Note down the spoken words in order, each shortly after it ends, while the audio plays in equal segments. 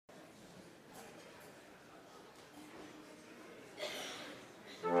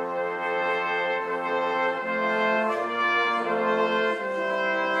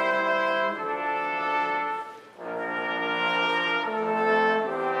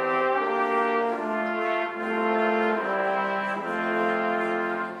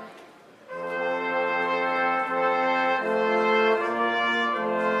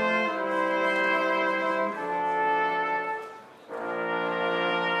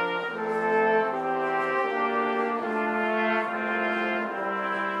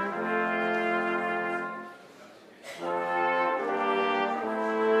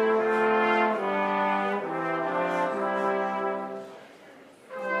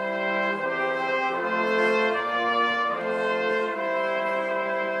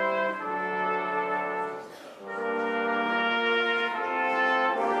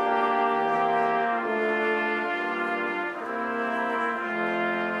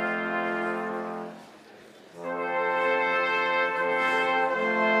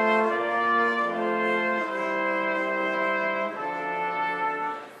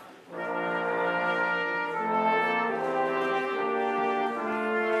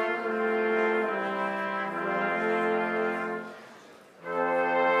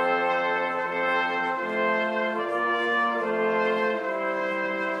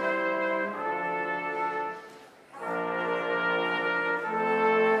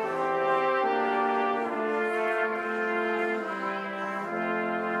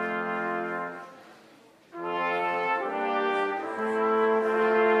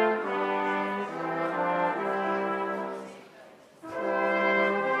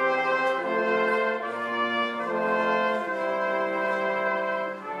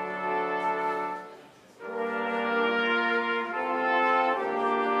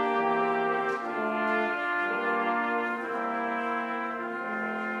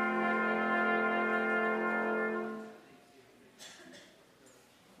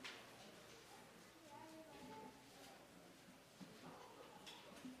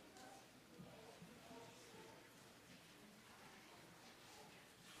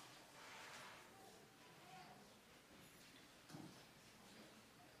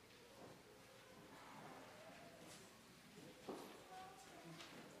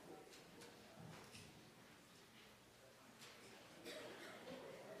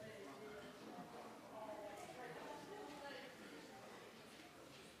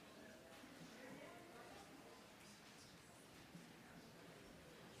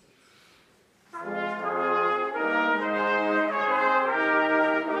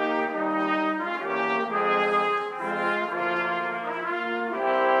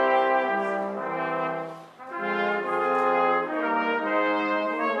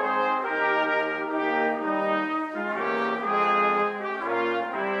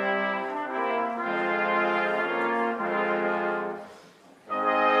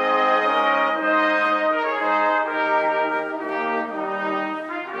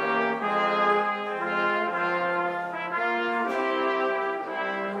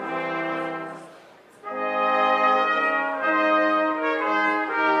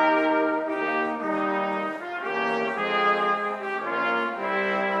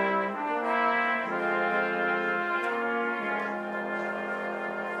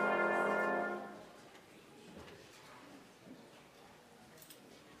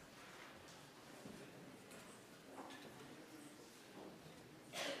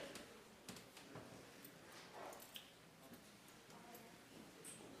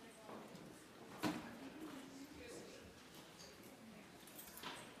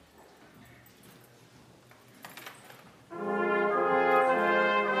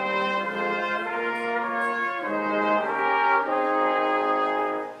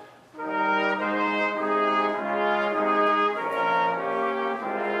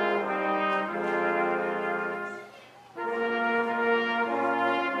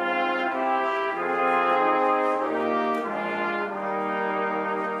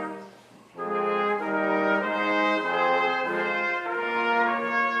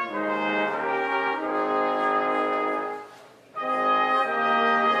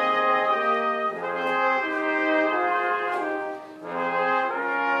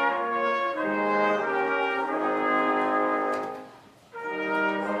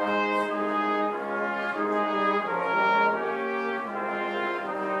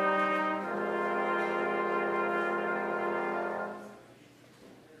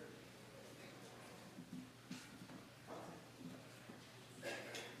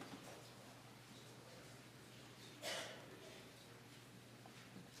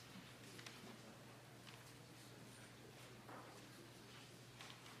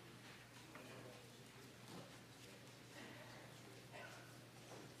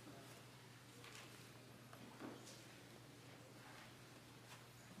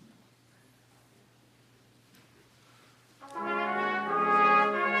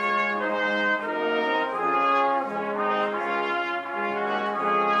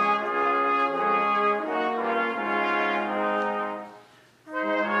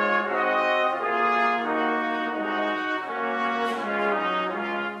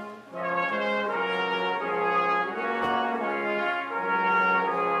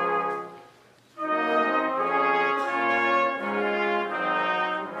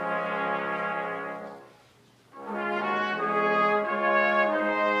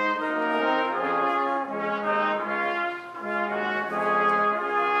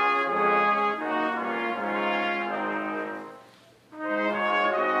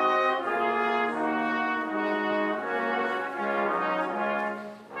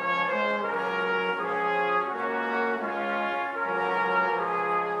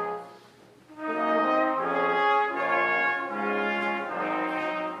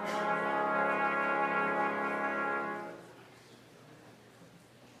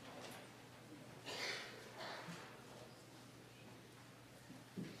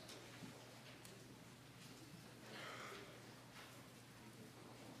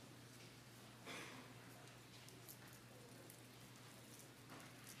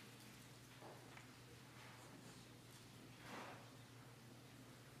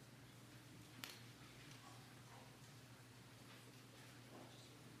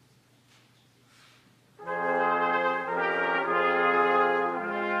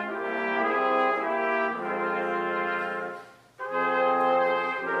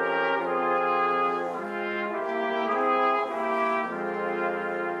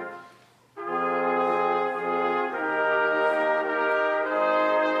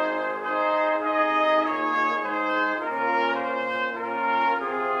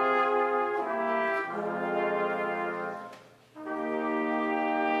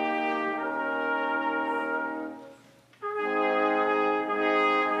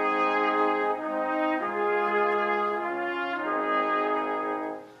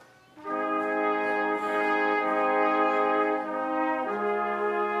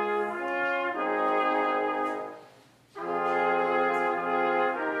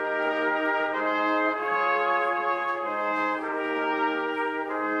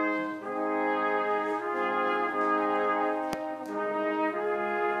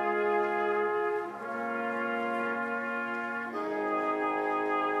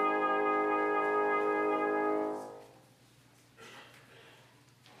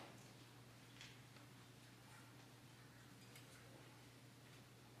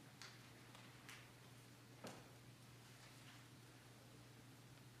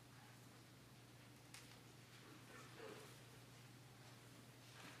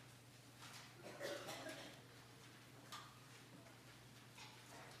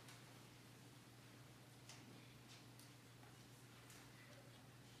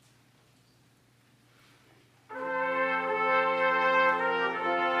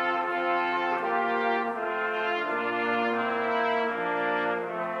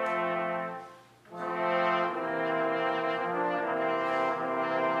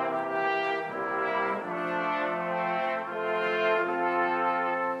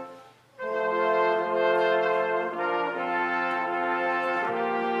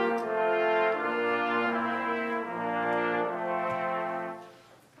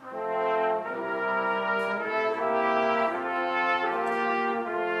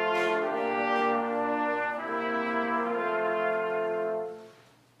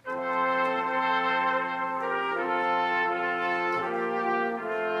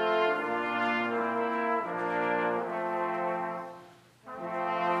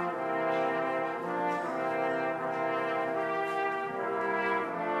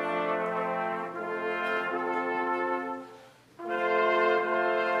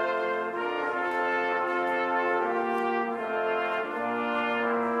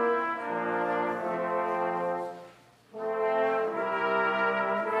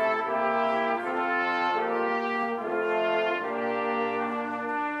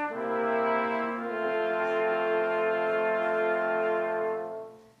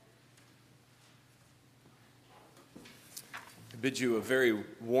bid you a very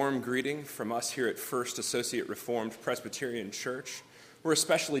warm greeting from us here at First Associate Reformed Presbyterian Church. We're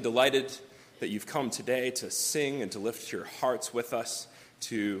especially delighted that you've come today to sing and to lift your hearts with us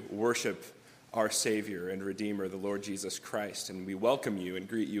to worship our Savior and Redeemer, the Lord Jesus Christ. And we welcome you and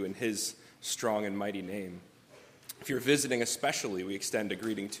greet you in His strong and mighty name. If you're visiting especially, we extend a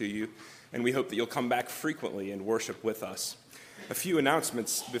greeting to you, and we hope that you'll come back frequently and worship with us. A few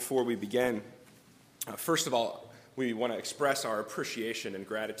announcements before we begin. First of all, we want to express our appreciation and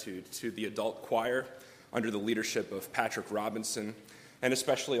gratitude to the adult choir under the leadership of Patrick Robinson, and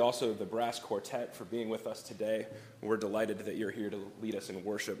especially also the brass quartet for being with us today. We're delighted that you're here to lead us in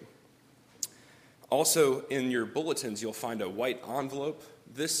worship. Also, in your bulletins, you'll find a white envelope.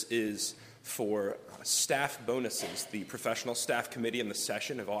 This is for staff bonuses. The professional staff committee and the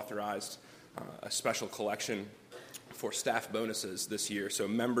session have authorized a special collection for staff bonuses this year. So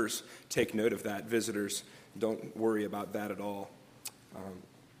members, take note of that. Visitors, don't worry about that at all.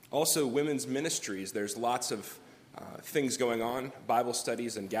 Also, women's ministries. There's lots of things going on, Bible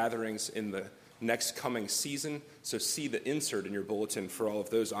studies and gatherings in the next coming season. So see the insert in your bulletin for all of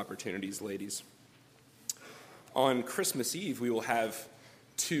those opportunities, ladies. On Christmas Eve, we will have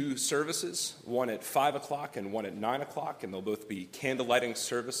two services, one at 5 o'clock and one at 9 o'clock, and they'll both be candle-lighting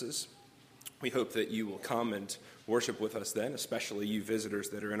services. We hope that you will come and worship with us then, especially you visitors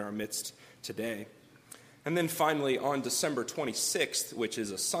that are in our midst today. And then finally, on December 26th, which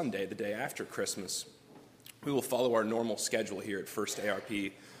is a Sunday, the day after Christmas, we will follow our normal schedule here at First ARP.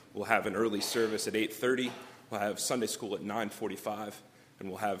 We'll have an early service at 8:30, we'll have Sunday school at 9:45, and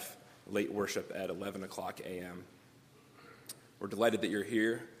we'll have late worship at 11 o'clock a.m. We're delighted that you're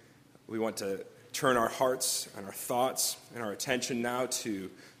here. We want to turn our hearts and our thoughts and our attention now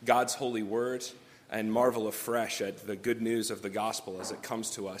to God's holy word and marvel afresh at the good news of the gospel as it comes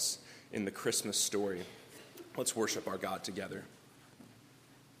to us in the Christmas story. Let's worship our God together.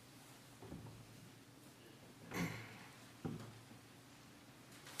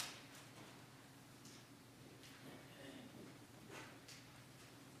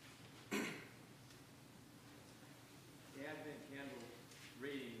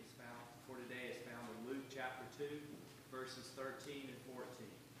 Verses 13 and 14.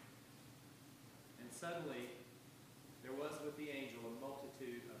 And suddenly there was with the angel a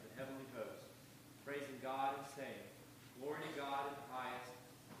multitude of the heavenly host, praising God and saying, Glory to God in the highest,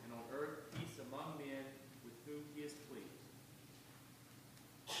 and on earth peace among men with whom He is pleased.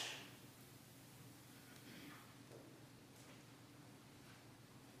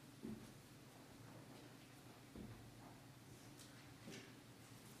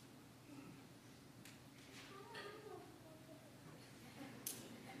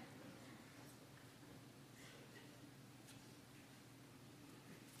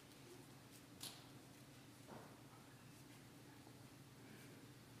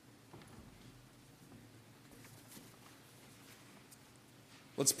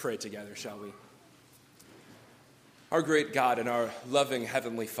 Let's pray together, shall we? Our great God and our loving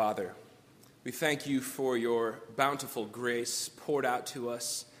Heavenly Father, we thank you for your bountiful grace poured out to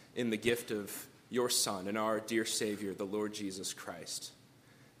us in the gift of your Son and our dear Savior, the Lord Jesus Christ.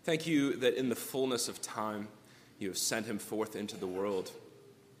 Thank you that in the fullness of time you have sent him forth into the world,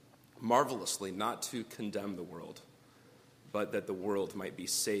 marvelously not to condemn the world, but that the world might be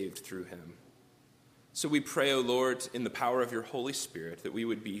saved through him. So we pray, O Lord, in the power of your Holy Spirit, that we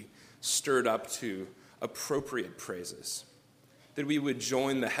would be stirred up to appropriate praises, that we would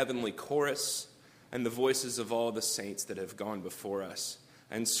join the heavenly chorus and the voices of all the saints that have gone before us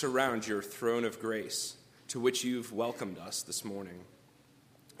and surround your throne of grace to which you've welcomed us this morning,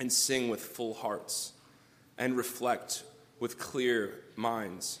 and sing with full hearts and reflect with clear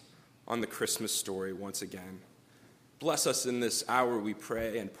minds on the Christmas story once again. Bless us in this hour, we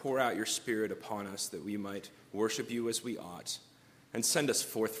pray, and pour out your Spirit upon us that we might worship you as we ought. And send us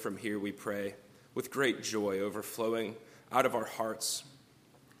forth from here, we pray, with great joy overflowing out of our hearts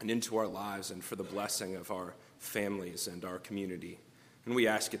and into our lives and for the blessing of our families and our community. And we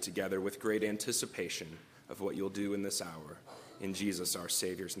ask it together with great anticipation of what you'll do in this hour. In Jesus, our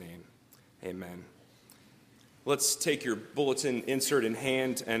Savior's name, amen. Let's take your bulletin insert in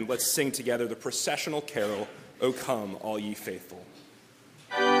hand and let's sing together the processional carol, O come, all ye faithful.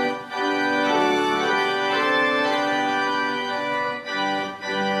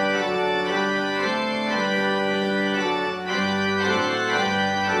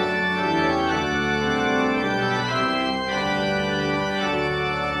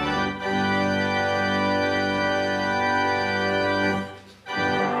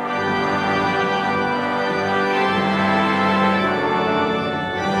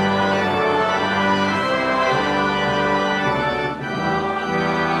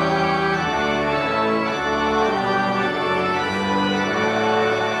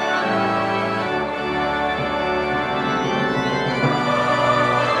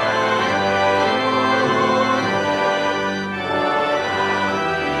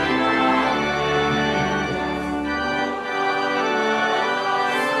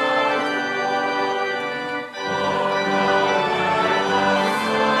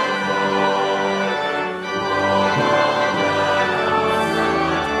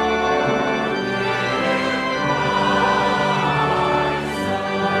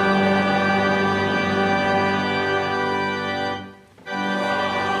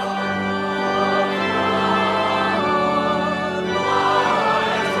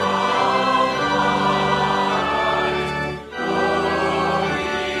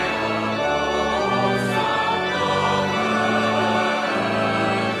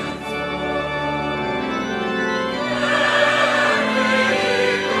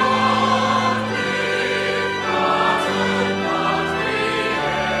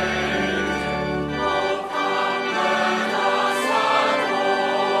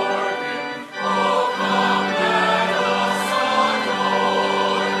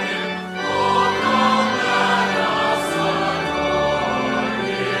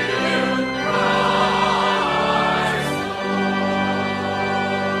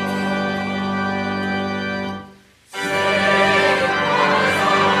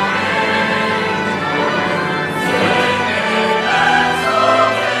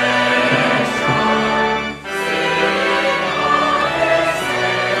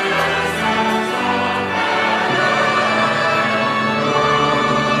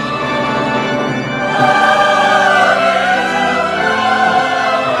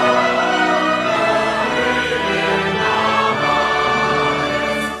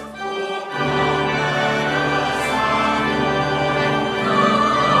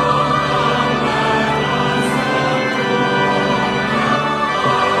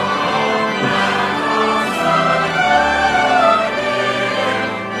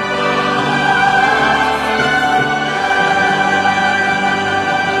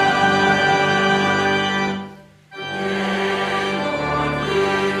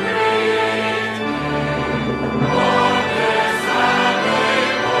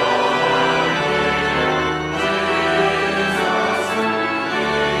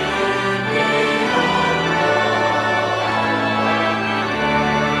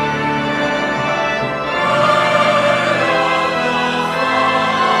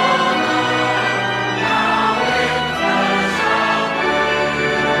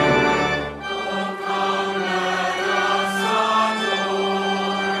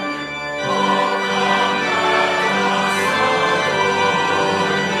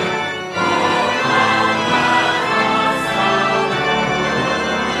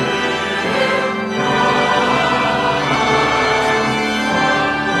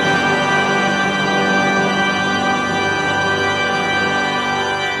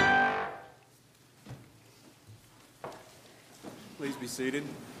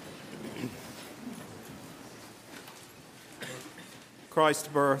 Christ's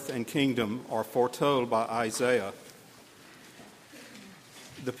birth and kingdom are foretold by Isaiah.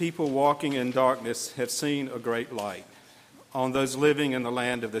 The people walking in darkness have seen a great light. On those living in the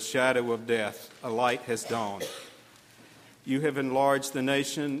land of the shadow of death, a light has dawned. You have enlarged the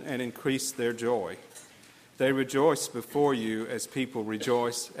nation and increased their joy. They rejoice before you as people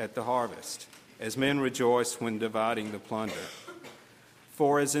rejoice at the harvest, as men rejoice when dividing the plunder.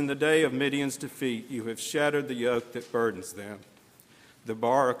 For as in the day of Midian's defeat, you have shattered the yoke that burdens them, the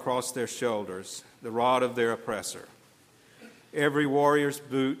bar across their shoulders, the rod of their oppressor. Every warrior's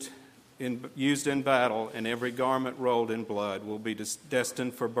boot used in battle and every garment rolled in blood will be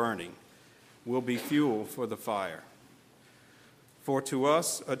destined for burning, will be fuel for the fire. For to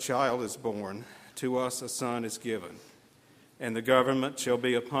us a child is born, to us a son is given, and the government shall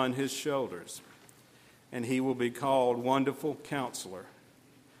be upon his shoulders, and he will be called Wonderful Counselor,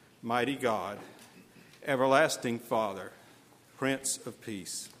 Mighty God, Everlasting Father, Prince of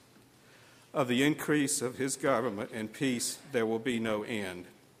Peace. Of the increase of his government and peace there will be no end.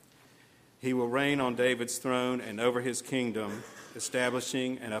 He will reign on David's throne and over his kingdom,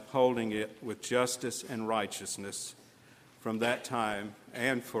 establishing and upholding it with justice and righteousness from that time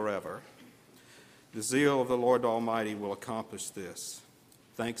and forever. The zeal of the Lord Almighty will accomplish this.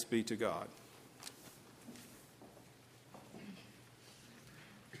 Thanks be to God.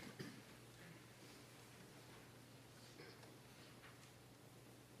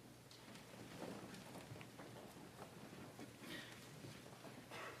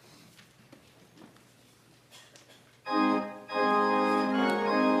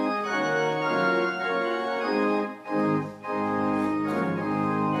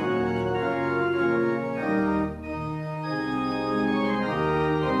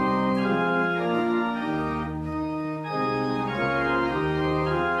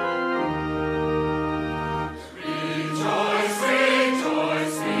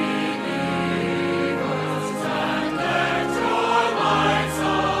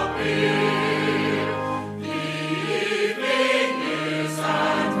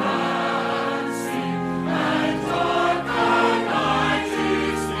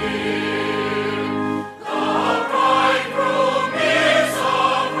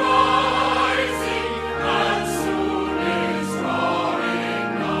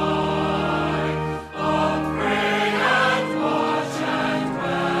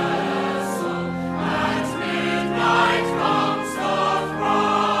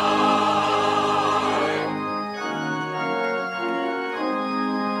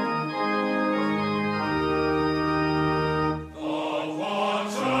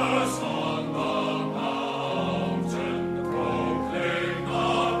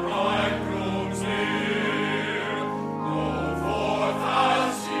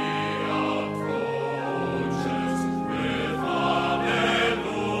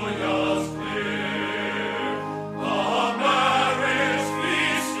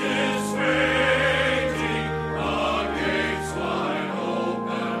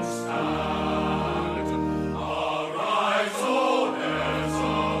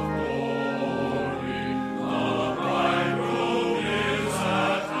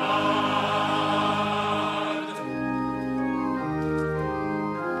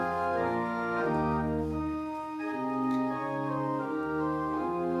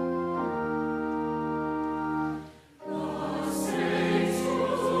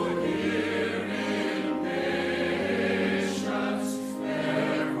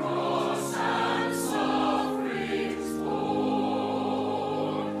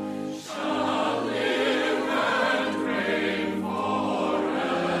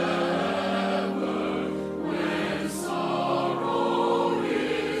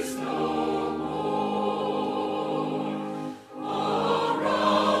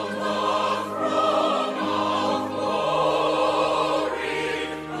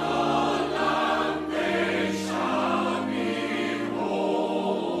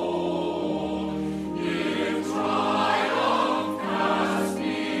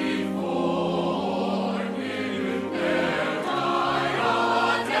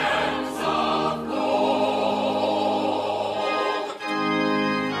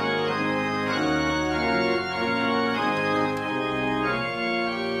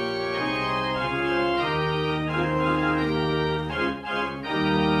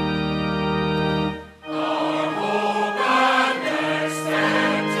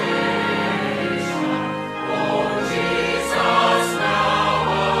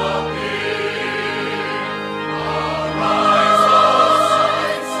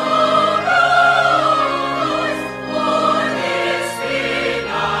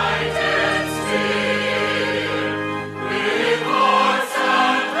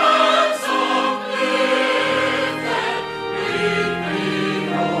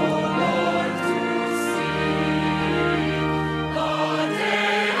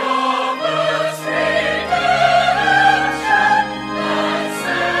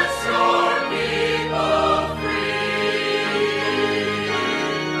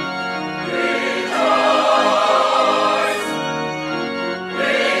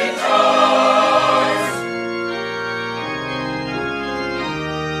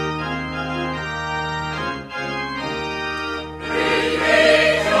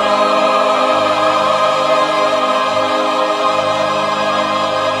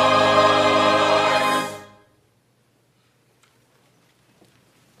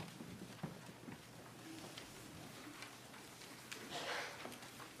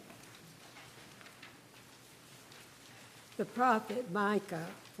 The prophet Micah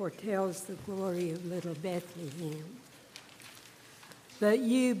foretells the glory of little Bethlehem. But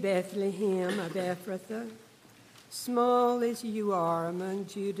you, Bethlehem of Ephrathah, small as you are among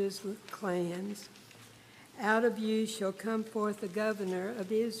Judah's clans, out of you shall come forth a governor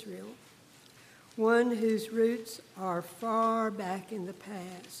of Israel, one whose roots are far back in the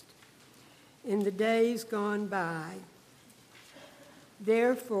past, in the days gone by.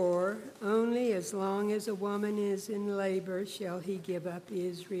 Therefore, only as long as a woman is in labor shall he give up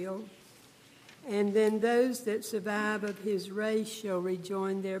Israel, and then those that survive of his race shall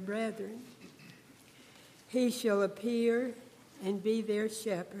rejoin their brethren. He shall appear and be their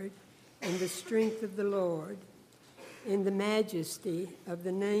shepherd in the strength of the Lord, in the majesty of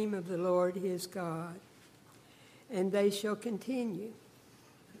the name of the Lord his God. And they shall continue.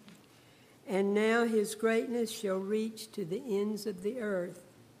 And now his greatness shall reach to the ends of the earth,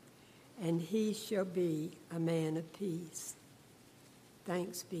 and he shall be a man of peace.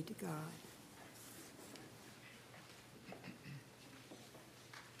 Thanks be to God.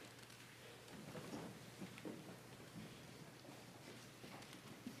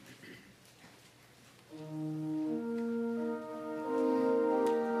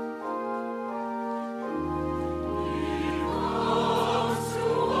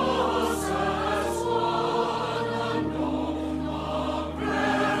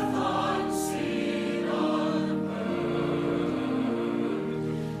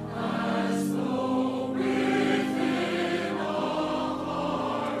 I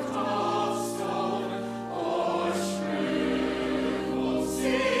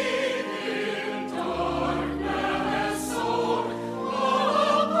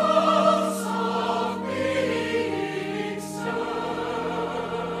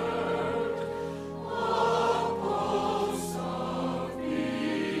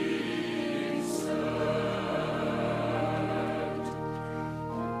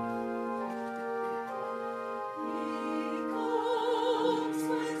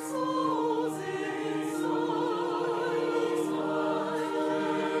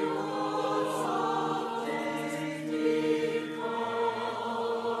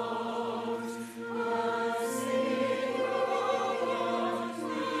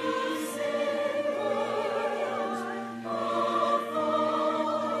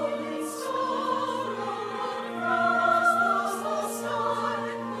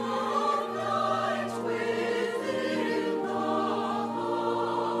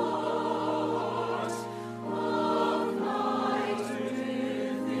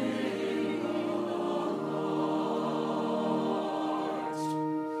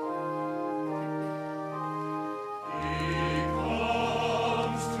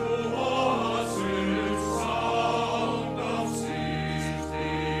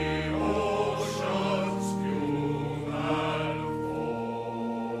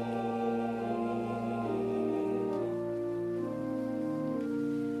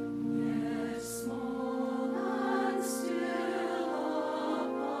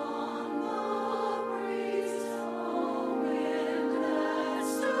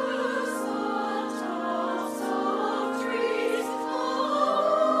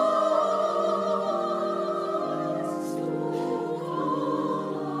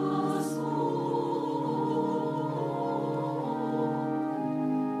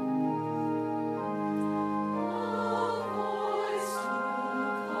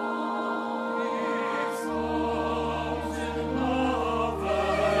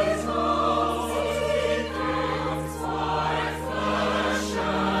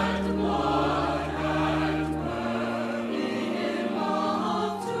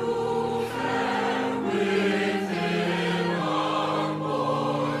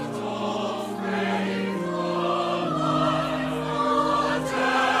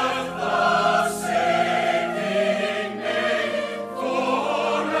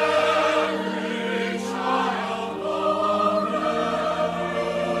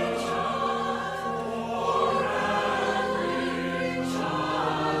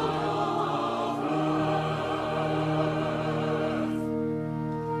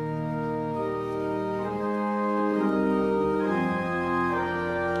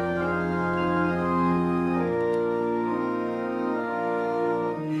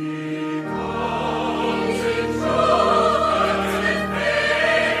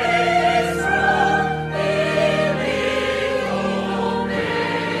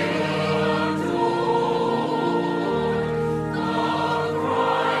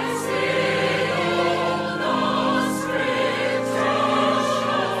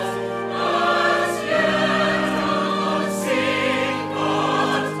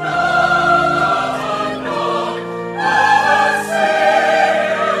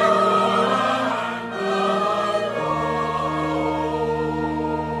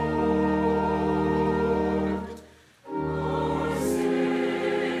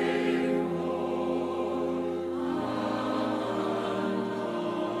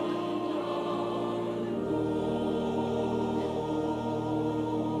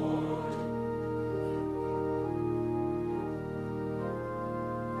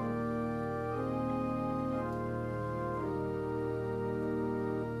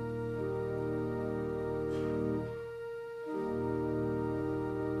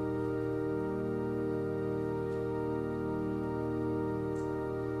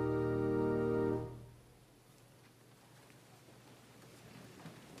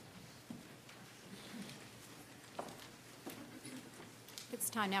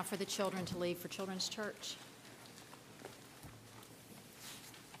time now for the children to leave for Children's Church.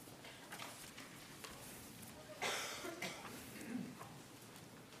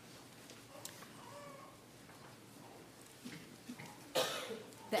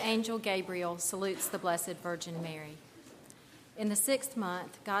 The angel Gabriel salutes the Blessed Virgin Mary. In the 6th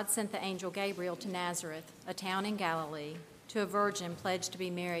month, God sent the angel Gabriel to Nazareth, a town in Galilee, to a virgin pledged to be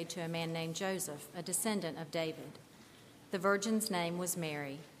married to a man named Joseph, a descendant of David. The virgin's name was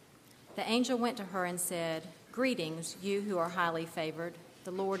Mary. The angel went to her and said, "Greetings, you who are highly favored.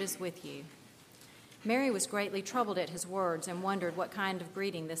 The Lord is with you." Mary was greatly troubled at his words and wondered what kind of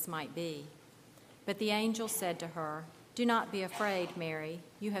greeting this might be. But the angel said to her, "Do not be afraid, Mary.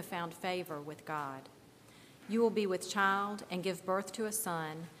 You have found favor with God. You will be with child and give birth to a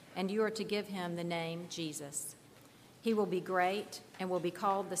son, and you are to give him the name Jesus. He will be great and will be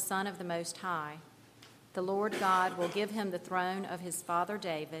called the Son of the Most High. The Lord God will give him the throne of his father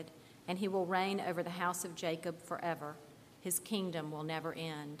David, and he will reign over the house of Jacob forever. His kingdom will never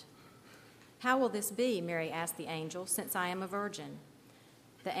end." "How will this be?" Mary asked the angel, "since I am a virgin?"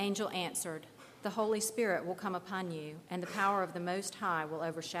 The angel answered, "The Holy Spirit will come upon you, and the power of the Most High will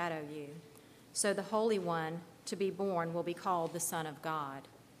overshadow you. So the Holy One to be born will be called the Son of God.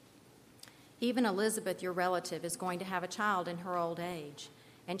 Even Elizabeth, your relative, is going to have a child in her old age,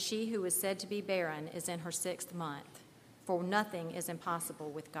 and she who is said to be barren is in her 6th month, for nothing is impossible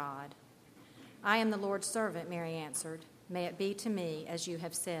with God." "I am the Lord's servant," Mary answered. "May it be to me as you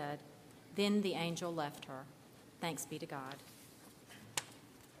have said." Then the angel left her. Thanks be to God.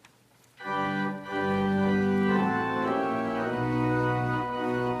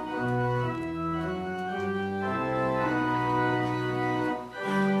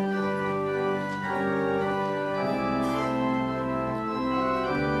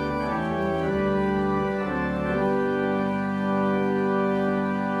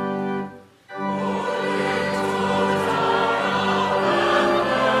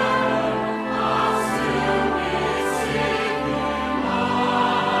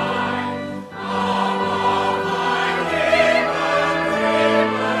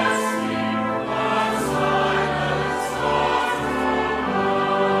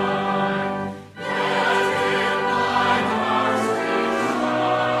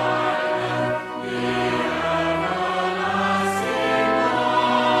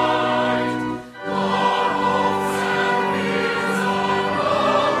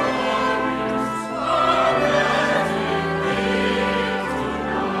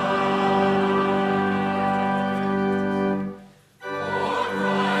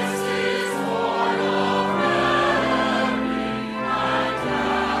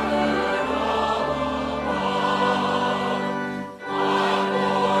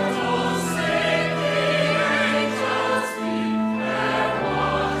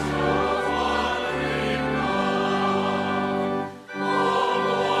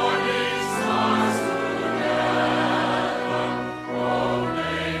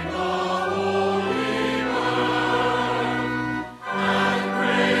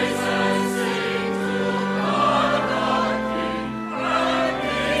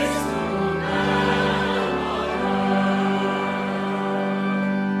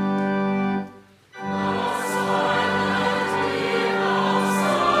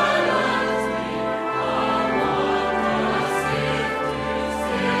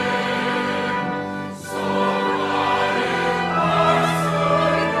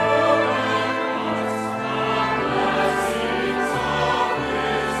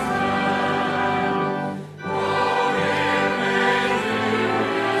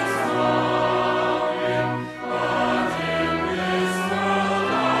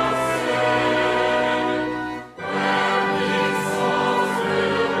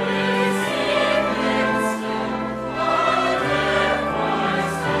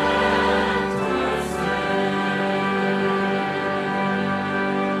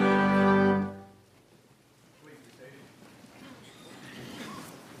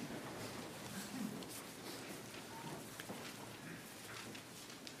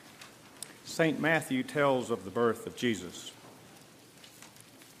 St. Matthew tells of the birth of Jesus.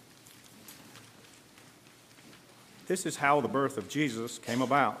 This is how the birth of Jesus came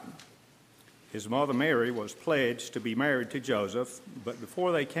about. His mother Mary was pledged to be married to Joseph, but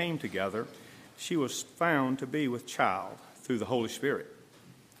before they came together, she was found to be with child through the Holy Spirit.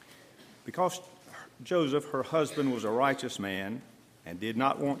 Because Joseph, her husband, was a righteous man and did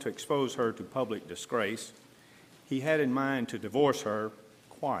not want to expose her to public disgrace, he had in mind to divorce her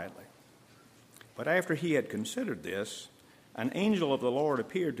quietly. But after he had considered this, an angel of the Lord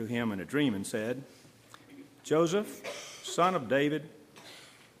appeared to him in a dream and said, "Joseph, son of David,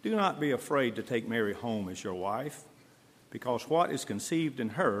 Do not be afraid to take Mary home as your wife, because what is conceived in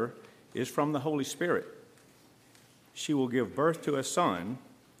her is from the Holy Spirit. She will give birth to a son,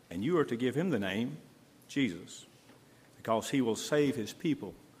 and you are to give him the name Jesus, because he will save his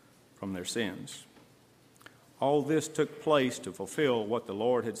people from their sins." All this took place to fulfill what the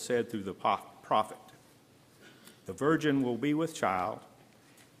Lord had said through the prophet. "The virgin will be with child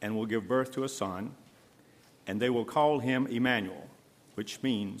and will give birth to a son, and they will call him Emmanuel," which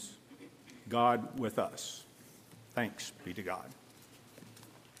means God with us. Thanks be to God.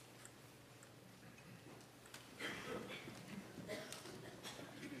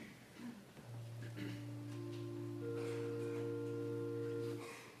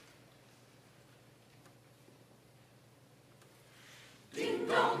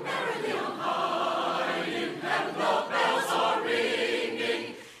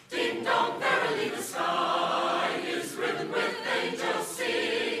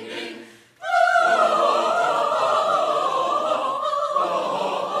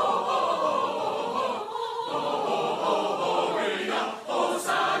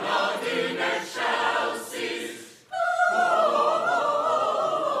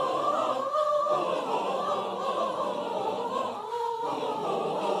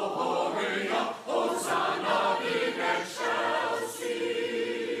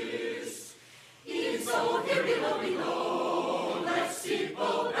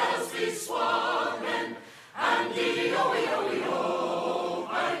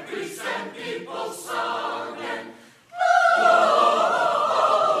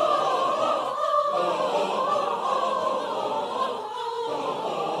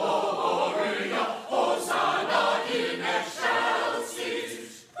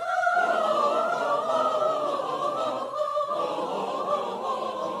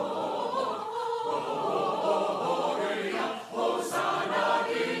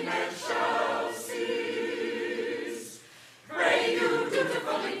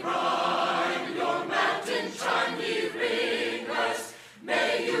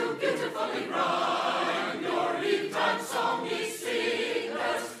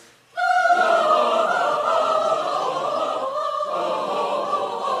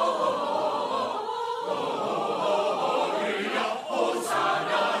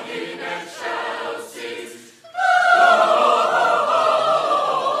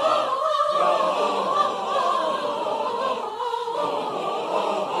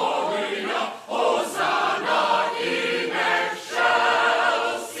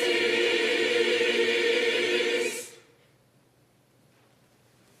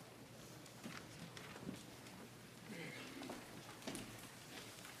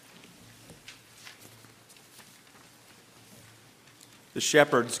 The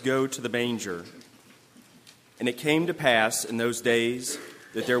shepherds go to the manger. And it came to pass in those days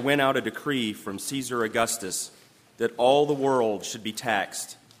that there went out a decree from Caesar Augustus that all the world should be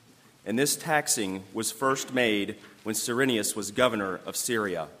taxed. And this taxing was first made when Cyrenius was governor of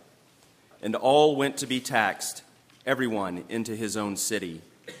Syria. And all went to be taxed, everyone into his own city.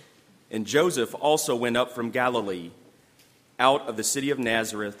 And Joseph also went up from Galilee, out of the city of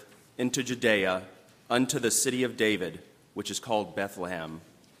Nazareth, into Judea, unto the city of David, which is called Bethlehem,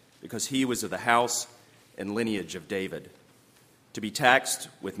 because he was of the house and lineage of David, to be taxed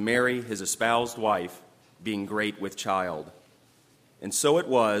with Mary, his espoused wife, being great with child. And so it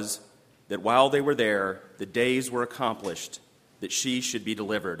was that while they were there, the days were accomplished that she should be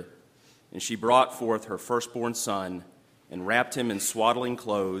delivered. And she brought forth her firstborn son, and wrapped him in swaddling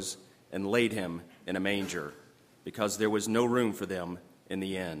clothes, and laid him in a manger, because there was no room for them in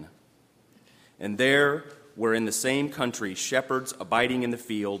the inn. And there were in the same country shepherds abiding in the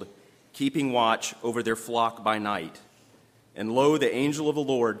field, keeping watch over their flock by night. And lo, the angel of the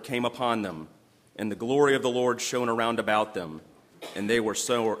Lord came upon them, and the glory of the Lord shone around about them, and they were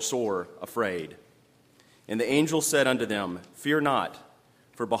sore afraid. And the angel said unto them, Fear not,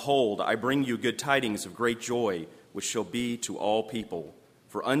 for behold, I bring you good tidings of great joy, which shall be to all people.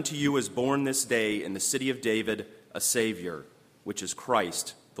 For unto you is born this day in the city of David a Savior, which is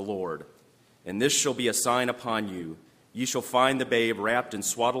Christ the Lord. And this shall be a sign upon you. Ye shall find the babe wrapped in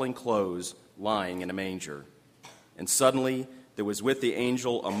swaddling clothes, lying in a manger. And suddenly there was with the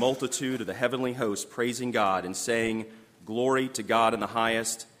angel a multitude of the heavenly host, praising God and saying, Glory to God in the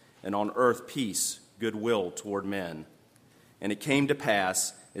highest, and on earth peace, goodwill toward men. And it came to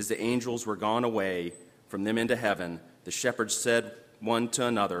pass, as the angels were gone away from them into heaven, the shepherds said one to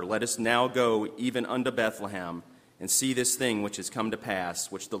another, Let us now go even unto Bethlehem, and see this thing which has come to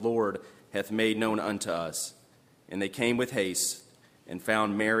pass, which the Lord hath made known unto us. And they came with haste, and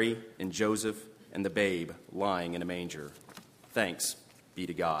found Mary and Joseph and the babe lying in a manger. Thanks be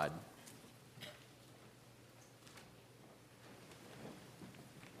to God.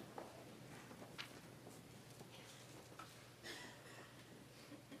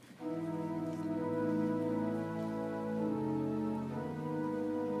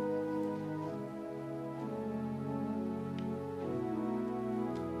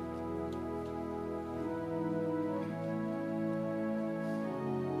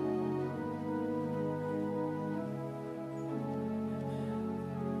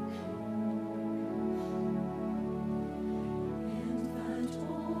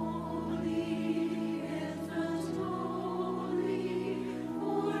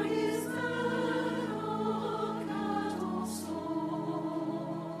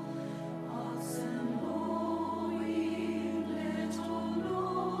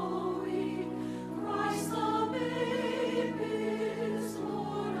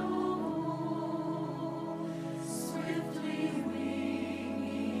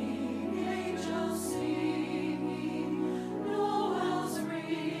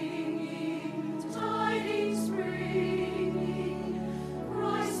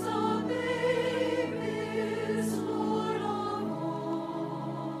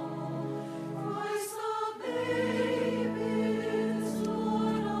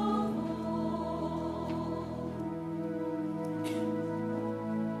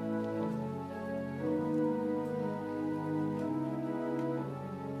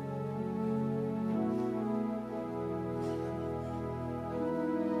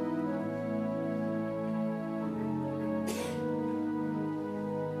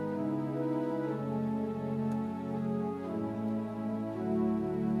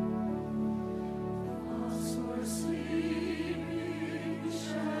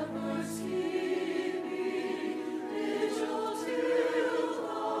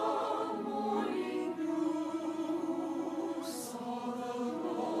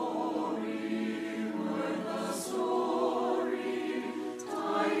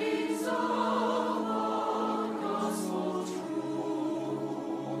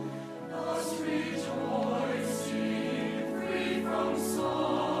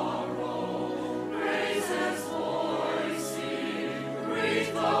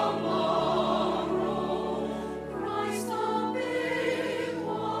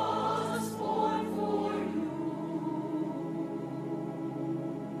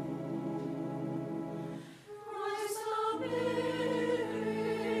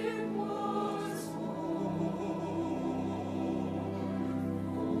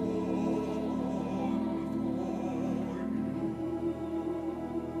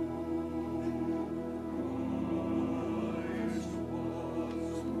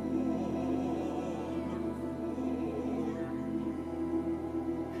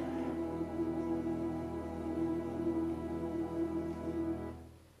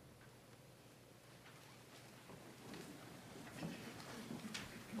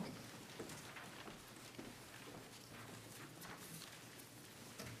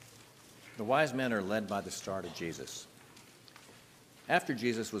 The wise men are led by the star to Jesus. After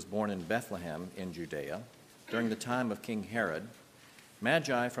Jesus was born in Bethlehem in Judea, during the time of King Herod,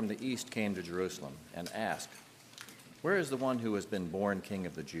 Magi from the east came to Jerusalem and asked, "Where is the one who has been born King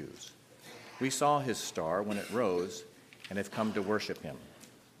of the Jews? We saw his star when it rose and have come to worship him."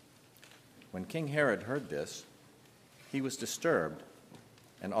 When King Herod heard this, he was disturbed,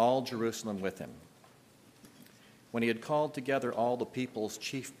 and all Jerusalem with him. When he had called together all the people's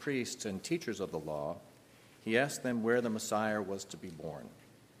chief priests and teachers of the law, he asked them where the Messiah was to be born.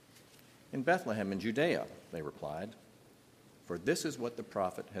 "In Bethlehem in Judea," they replied, "for this is what the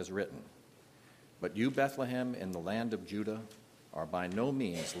prophet has written. But you, Bethlehem, in the land of Judah, are by no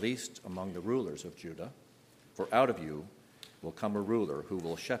means least among the rulers of Judah, for out of you will come a ruler who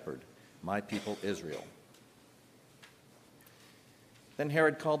will shepherd my people Israel." Then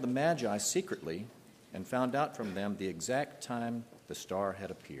Herod called the Magi secretly and found out from them the exact time the star had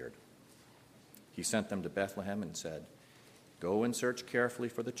appeared. He sent them to Bethlehem and said, "Go and search carefully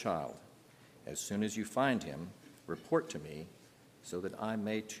for the child. As soon as you find him, report to me, so that I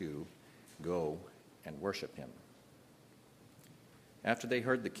may too go and worship him." After they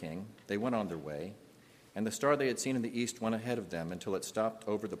heard the king, they went on their way, and the star they had seen in the east went ahead of them until it stopped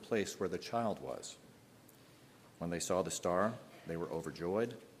over the place where the child was. When they saw the star, they were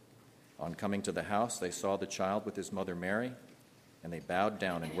overjoyed. On coming to the house, they saw the child with his mother Mary, and they bowed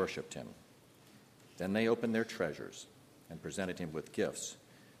down and worshipped him. Then they opened their treasures and presented him with gifts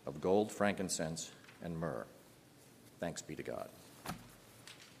of gold, frankincense, and myrrh. Thanks be to God.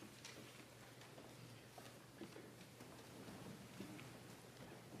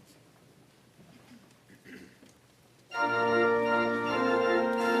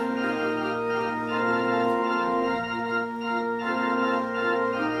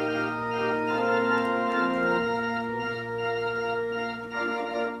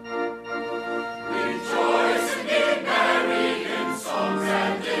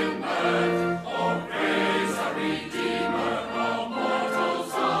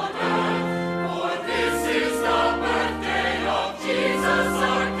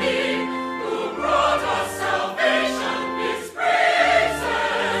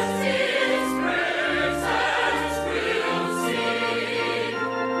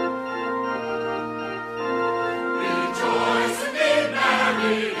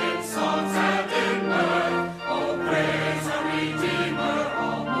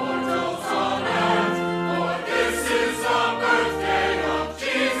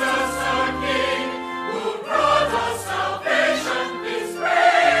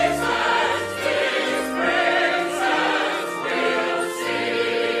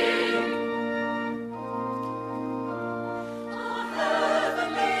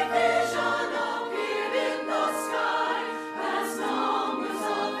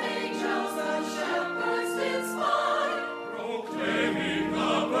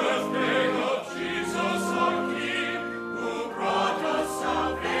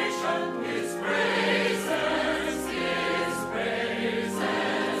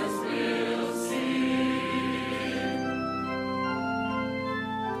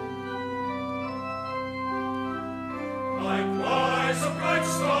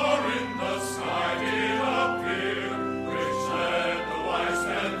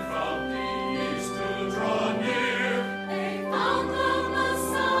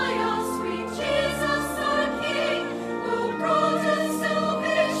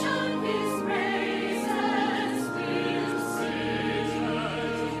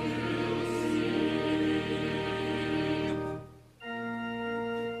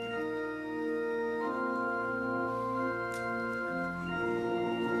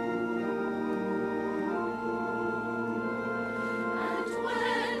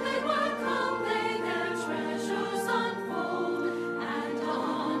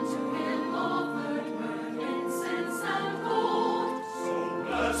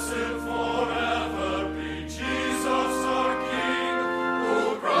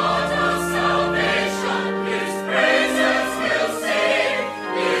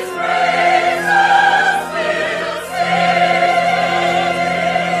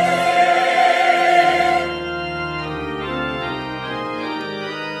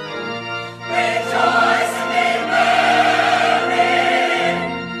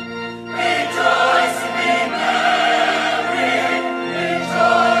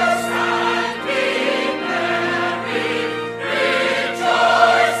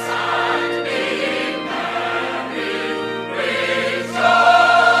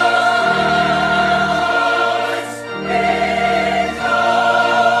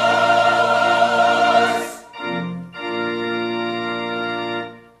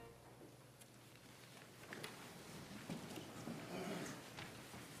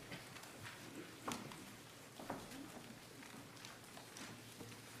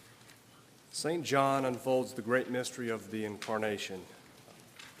 St. John unfolds the great mystery of the Incarnation.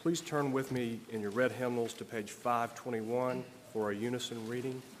 Please turn with me in your red hymnals to page 521 for a unison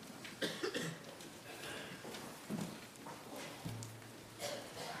reading.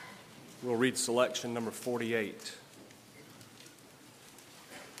 We'll read selection number 48.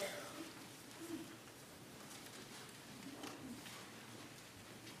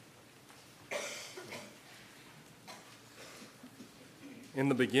 In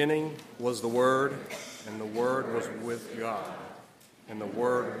the beginning was the Word, and the Word was with God, and the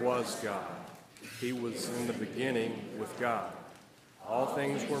Word was God. He was in the beginning with God. All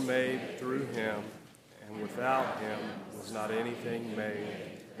things were made through him, and without him was not anything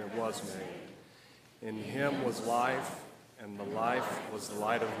made that was made. In him was life, and the life was the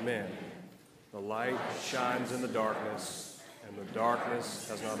light of men. The light shines in the darkness, and the darkness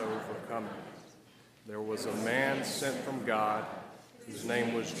has not overcome it. There was a man sent from God, whose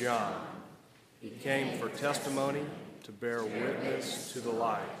name was John. He came for testimony, to bear witness to the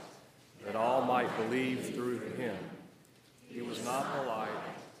light, that all might believe through him. He was not the light,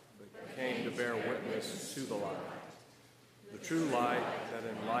 but came to bear witness to the light. The true light that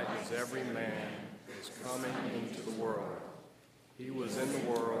enlightens every man is coming into the world. He was in the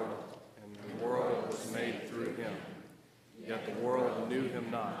world, and the world was made through him. Yet the world knew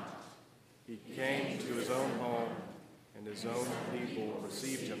him not. He came to his own home, and his own people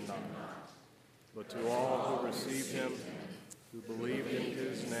received him not. But to all who received him, who believed in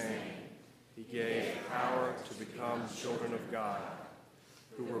his name, he gave power to become children of God,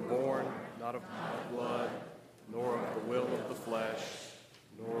 who were born not of blood, nor of the will of the flesh,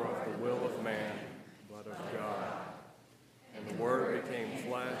 nor of the will of man, but of God. And the Word became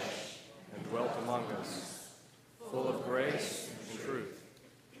flesh and dwelt among us, full of grace and truth.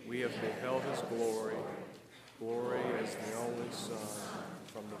 We have beheld his glory, glory as the only Son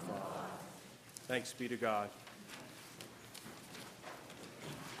from the Father. Thanks be to God.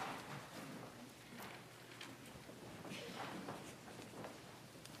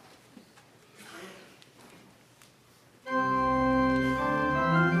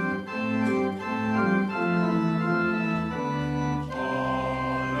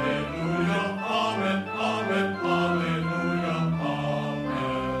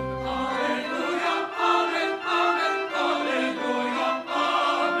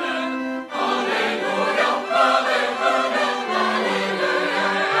 Alleluia,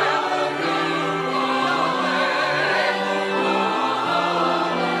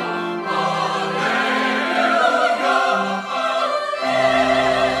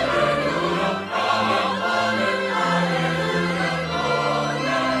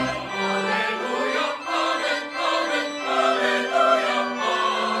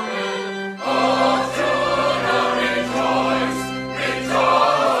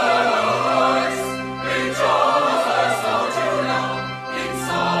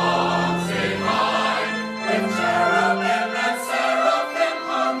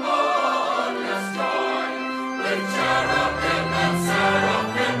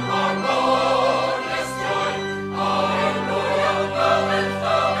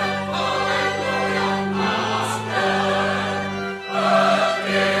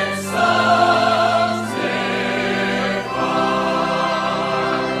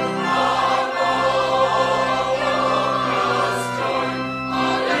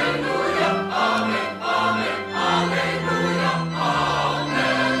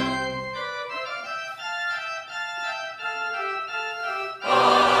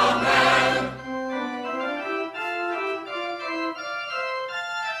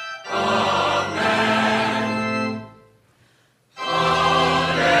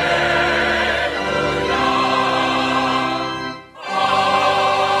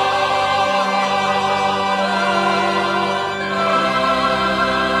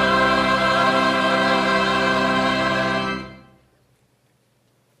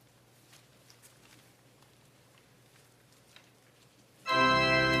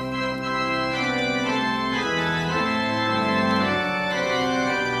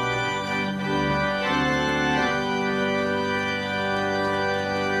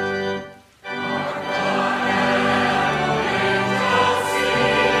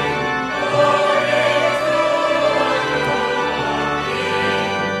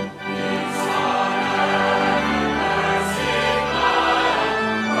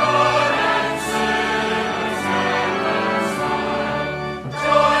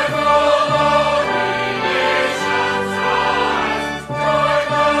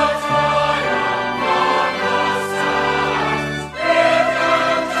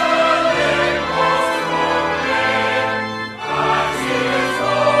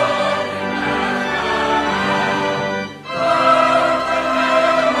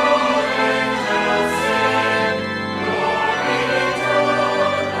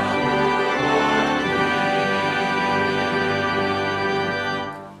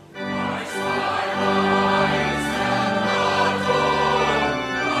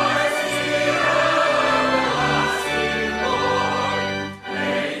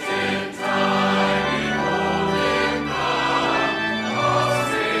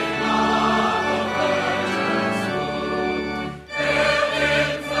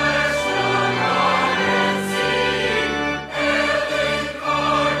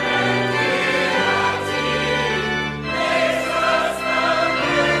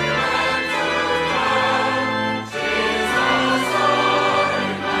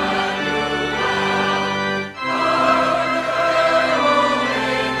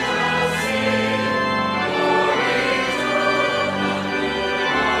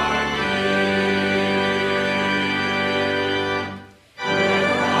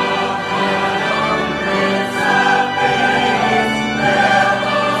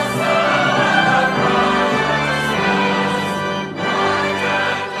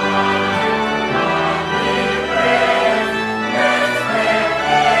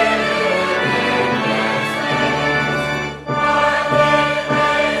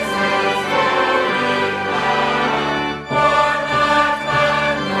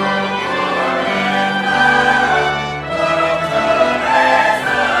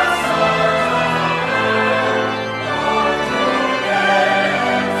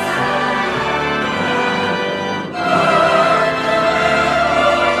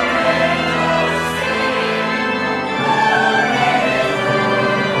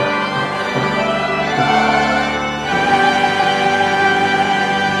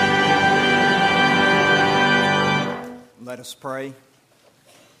 us pray.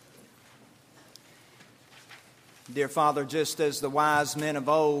 Dear Father, just as the wise men of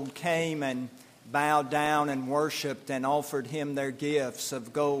old came and bowed down and worshiped and offered him their gifts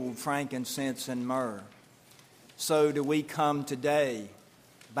of gold, frankincense, and myrrh, so do we come today,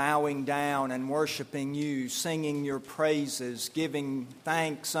 bowing down and worshiping you, singing your praises, giving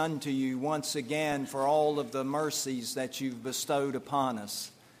thanks unto you once again for all of the mercies that you've bestowed upon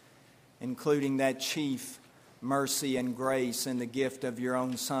us, including that chief mercy and grace in the gift of your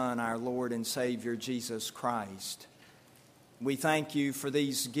own Son, our Lord and Savior, Jesus Christ. We thank you for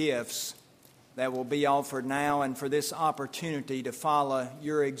these gifts that will be offered now and for this opportunity to follow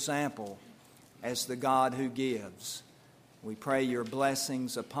your example as the God who gives. We pray your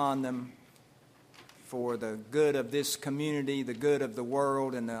blessings upon them for the good of this community, the good of the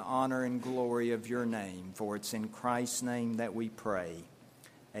world, and the honor and glory of your name. For it's in Christ's name that we pray.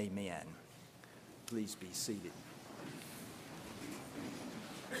 Amen. Please be seated.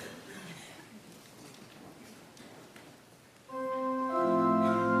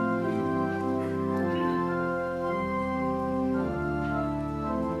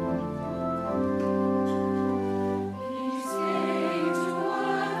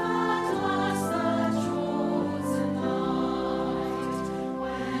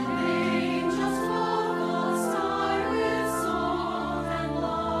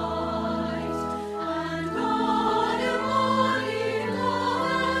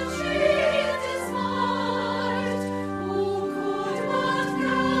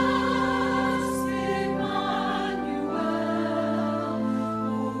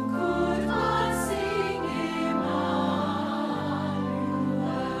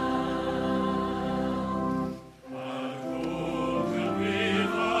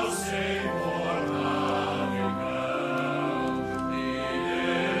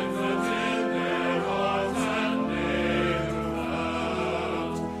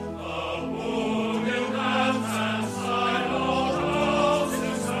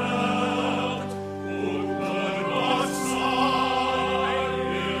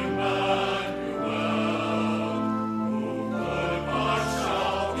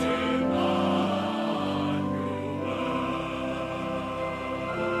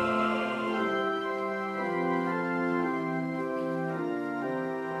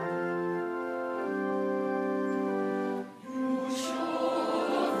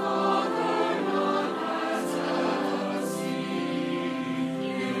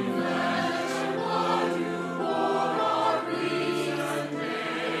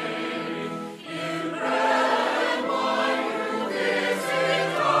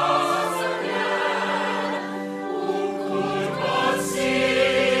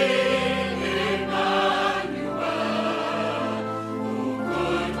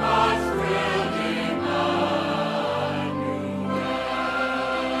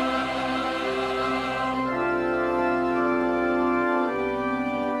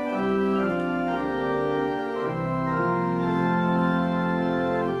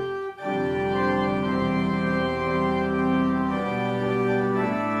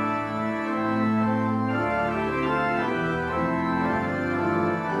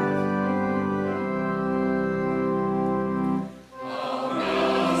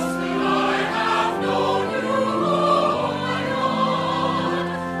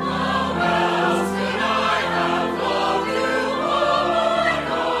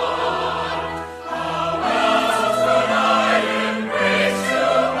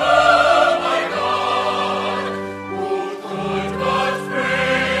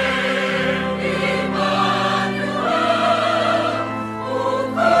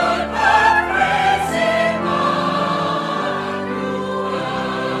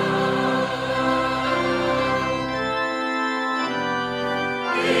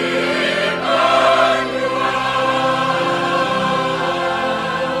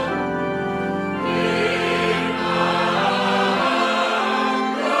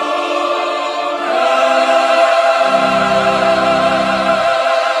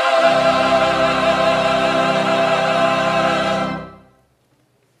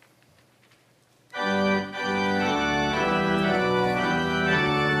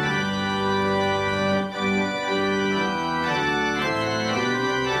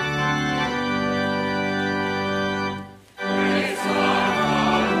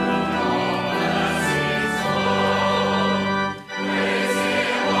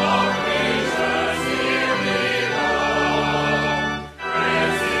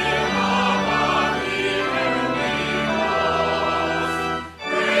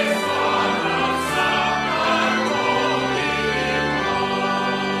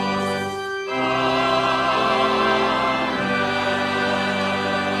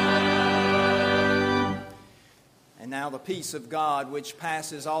 peace of God, which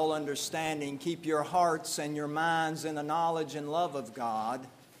passes all understanding, keep your hearts and your minds in the knowledge and love of God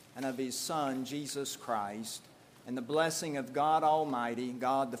and of His Son, Jesus Christ. And the blessing of God Almighty,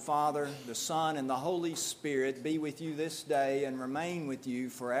 God the Father, the Son, and the Holy Spirit be with you this day and remain with you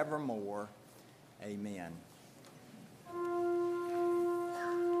forevermore. Amen.